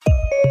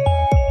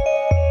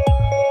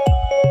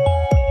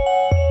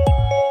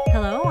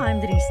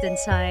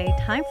insight.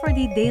 Time for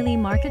the daily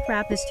market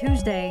wrap this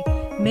Tuesday,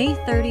 May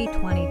 30,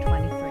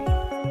 2023.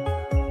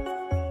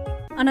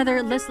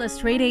 Another listless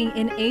trading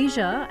in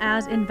Asia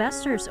as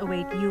investors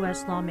await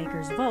U.S.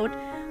 lawmakers' vote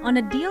on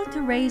a deal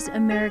to raise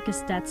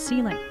America's debt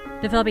ceiling.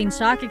 The Philippine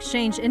Stock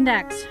Exchange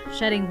Index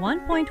shedding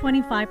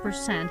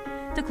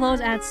 1.25% to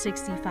close at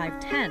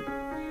 6510.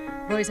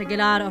 Royce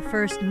Aguilar of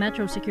First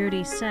Metro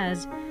Securities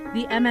says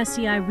the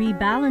MSCI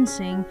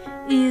rebalancing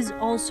is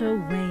also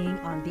weighing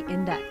on the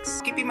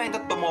index. Keep in mind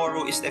that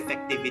tomorrow is the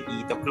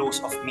effectivity, the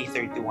close of May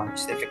 31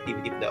 is the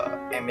effectivity of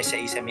the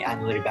MSCI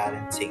semi-annual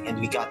rebalancing,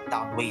 and we got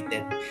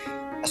down-weighted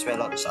as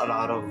well as a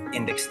lot of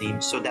index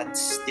names. So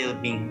that's still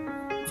being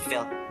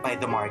felt by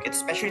the market,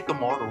 especially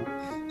tomorrow.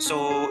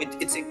 So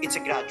it's a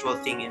gradual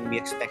thing, and we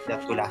expect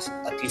that to last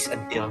at least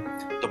until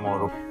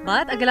tomorrow.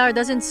 But Aguilar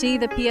doesn't see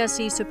the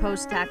PSC's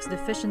supposed tax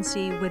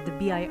deficiency with the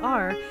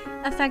BIR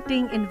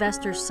affecting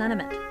investor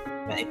sentiment.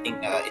 I think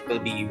it will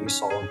be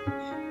resolved.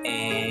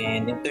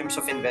 And in terms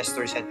of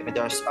investor sentiment,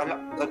 there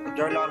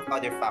are a lot of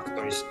other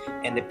factors,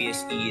 and the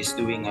PSE is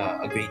doing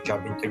a great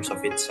job in terms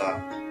of its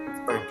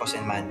purpose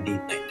and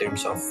mandate, in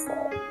terms of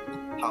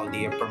how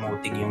they are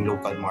promoting yung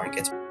local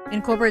markets.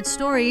 In corporate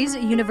stories,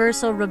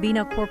 Universal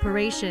Robina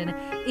Corporation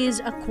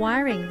is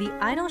acquiring the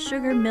idle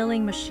sugar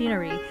milling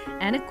machinery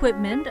and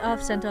equipment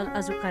of Central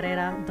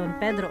Azucarera Don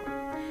Pedro.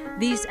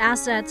 These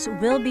assets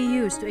will be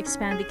used to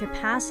expand the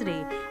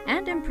capacity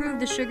and improve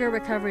the sugar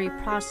recovery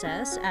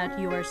process at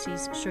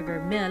URC's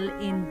sugar mill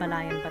in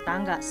Balayan,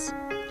 Batangas.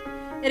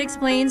 It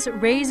explains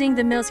raising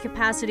the mill's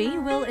capacity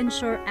will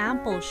ensure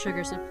ample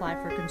sugar supply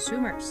for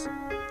consumers.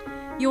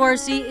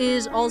 URC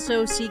is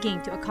also seeking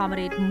to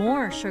accommodate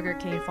more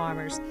sugarcane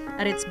farmers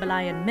at its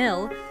Balayan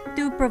mill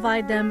to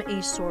provide them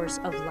a source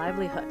of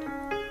livelihood.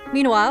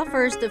 Meanwhile,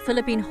 First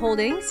Philippine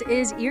Holdings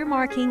is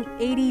earmarking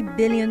 80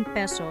 billion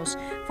pesos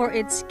for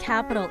its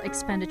capital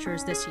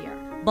expenditures this year.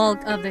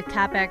 Bulk of the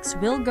capex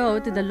will go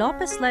to the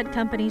Lopez-led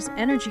company's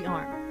energy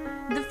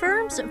arm. The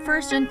firm's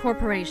first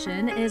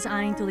incorporation is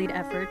eyeing to lead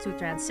efforts to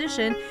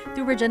transition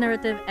to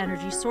regenerative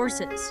energy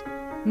sources.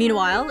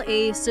 Meanwhile,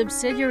 a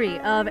subsidiary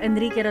of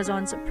Enrique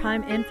Razon's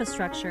Prime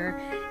Infrastructure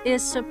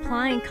is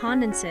supplying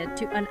condensate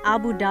to an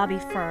Abu Dhabi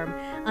firm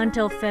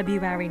until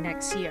February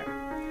next year.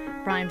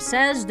 Prime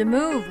says the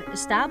move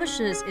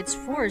establishes its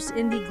force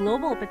in the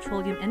global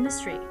petroleum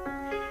industry.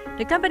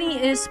 The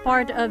company is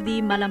part of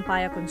the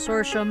Malampaya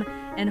Consortium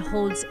and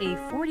holds a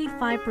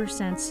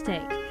 45%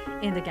 stake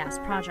in the gas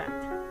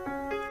project.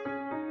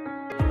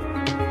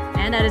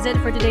 And that is it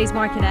for today's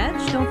Market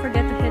Edge. Don't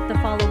forget to hit the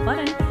follow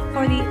button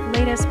for the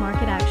latest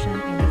market action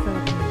in the